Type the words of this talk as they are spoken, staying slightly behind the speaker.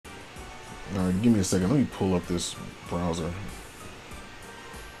Alright, give me a second. Let me pull up this browser.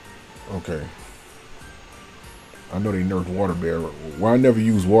 Okay. I know they nerfed Water Bear. Well, I never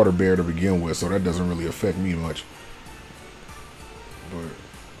used Water Bear to begin with, so that doesn't really affect me much. But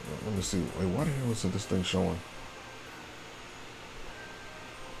let me see. Wait, why the hell isn't this thing showing?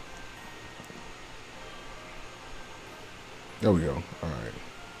 There we go. Alright.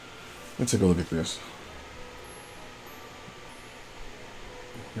 Let's take a look at this.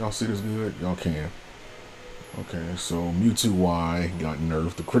 Y'all see this good? Y'all can. Okay, so Mewtwo Y got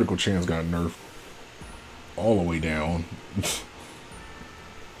nerfed. The critical chance got nerfed all the way down.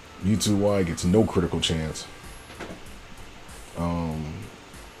 Mewtwo Y gets no critical chance.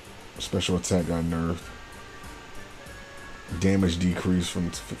 Special attack got nerfed. Damage decreased from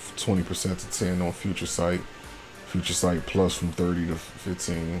 20% to 10 on Future Sight. Future Sight plus from 30 to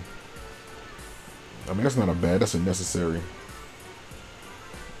 15. I mean, that's not a bad, that's a necessary.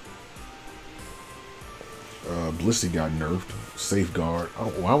 Blissey got nerfed. Safeguard. Oh,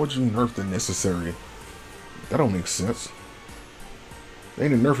 why would you nerf the necessary? That don't make sense. They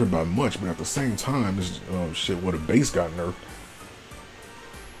didn't nerf it by much, but at the same time, this shit, well, the base got nerfed.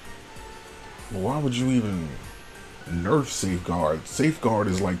 Well, why would you even nerf Safeguard? Safeguard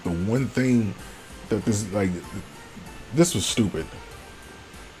is like the one thing that this was stupid.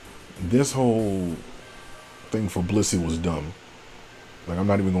 This whole thing for Blissey was dumb. Like, I'm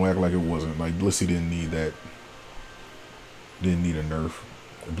not even gonna act like it wasn't. Like, Blissey didn't need that. Didn't need a nerf.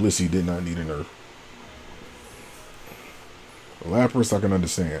 Blissey did not need a nerf. Lapras, I can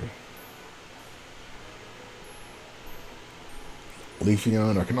understand.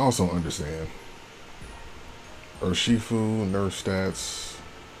 Leafeon, I can also understand. Urshifu, nerf stats.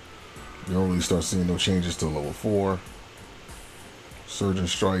 You don't really start seeing no changes till level 4. Surgeon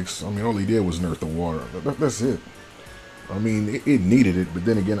Strikes, I mean, all he did was nerf the water. That's it. I mean, it needed it, but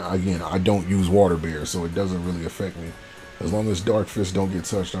then again, I don't use Water Bear, so it doesn't really affect me. As long as Dark Fist don't get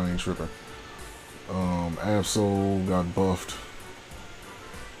touched, I ain't tripping. Absol got buffed.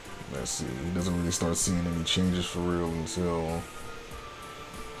 Let's see, he doesn't really start seeing any changes for real until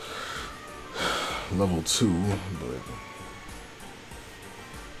level 2, but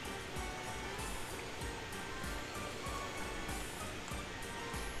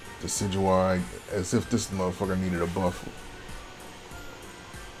Decidueye, as if this motherfucker needed a buff.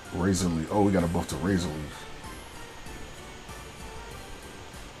 Razor Leaf. Oh, we got a buff to Razor Leaf.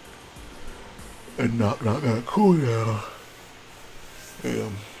 And not that cool now. Yeah.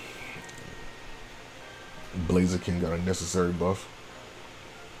 Blaziken got a necessary buff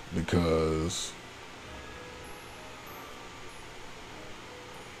because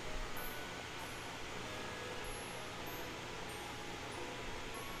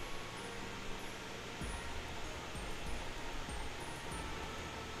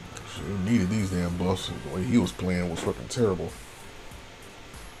he needed these damn buffs. The way he was playing was fucking terrible.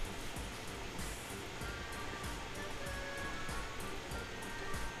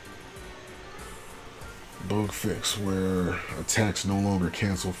 Bug fix where attacks no longer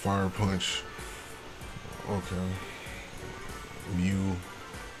cancel Fire Punch. Okay. Mew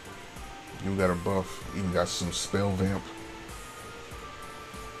got a buff. Even got some Spell Vamp.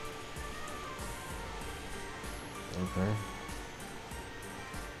 Okay.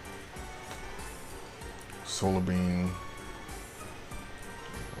 Solar Beam.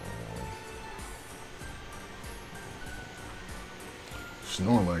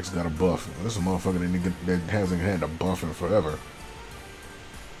 Snorlax got a buff. This is a motherfucker that hasn't had a buff in forever.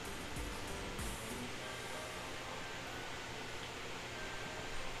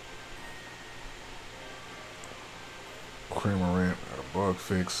 Cramorant got a bug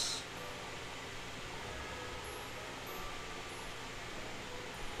fix.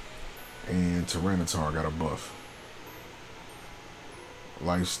 And Tyranitar got a buff.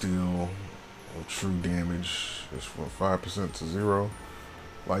 Lifesteal, true damage is from 5% to 0.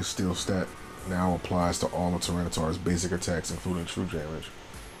 Lifesteal stat now applies to all of Tyranitar's basic attacks, including true damage.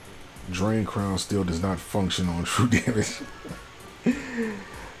 Drain Crown still does not function on true damage.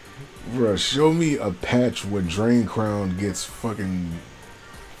 Bruh, show me a patch where Drain Crown gets fucking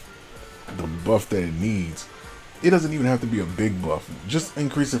the buff that it needs. It doesn't even have to be a big buff. Just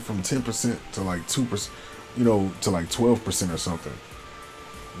increase it from 10% to like 2%, you know, to like 12% or something.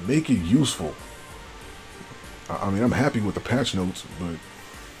 Make it useful. I mean, I'm happy with the patch notes, but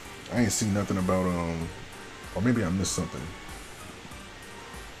I ain't seen nothing about, or maybe I missed something.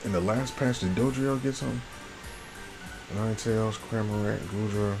 In the last patch, did Dodrio get some? Ninetales, Cramorant,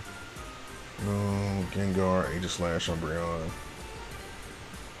 Goodra, no, Gengar, Aegislash, Umbreon,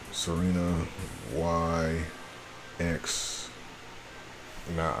 Serena, Y, X,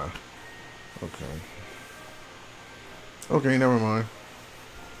 nah. Okay. Okay, never mind.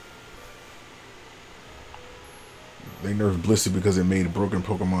 They nerfed Blissey because it made broken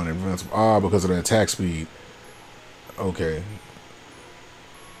Pokemon invincible. Ah, because of the attack speed. Okay.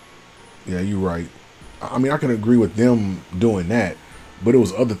 Yeah, you're right. I mean, I can agree with them doing that, but it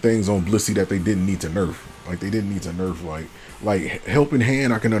was other things on Blissey that they didn't need to nerf. Like, they didn't need to nerf, like Helping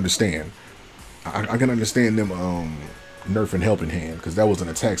Hand, I can understand. I can understand them nerfing Helping Hand, because that was an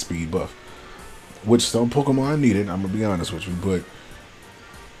attack speed buff, which some Pokemon needed, I'm going to be honest with you, but,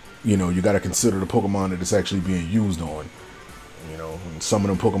 you know, you got to consider the Pokemon that it's actually being used on. You know, and some of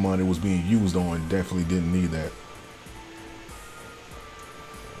them Pokemon it was being used on definitely didn't need that.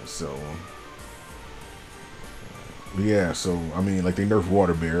 So, yeah, so, I mean, like, they nerfed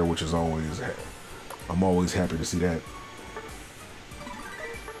Water Bear, which is always, I'm always happy to see that.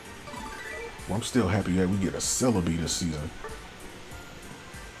 Well, I'm still happy that we get a Celebi this season.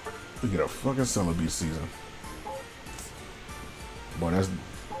 We get a fucking Celebi season. Boy,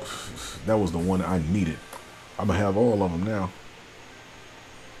 that was the one I needed. I'm gonna have all of them now.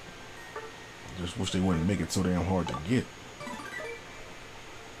 Just wish they wouldn't make it so damn hard to get.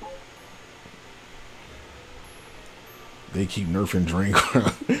 They keep nerfing Drain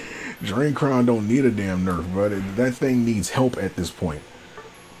Crown. Drain Crown don't need a damn nerf, but that thing needs help at this point.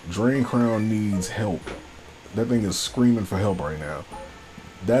 Drain Crown needs help. That thing is screaming for help right now.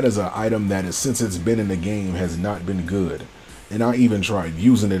 That is an item that is, since it's been in the game, has not been good. And I even tried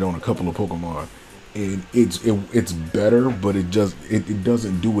using it on a couple of Pokemon, and it's better, but it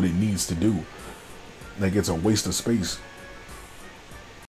doesn't do what it needs to do. Like, it's a waste of space.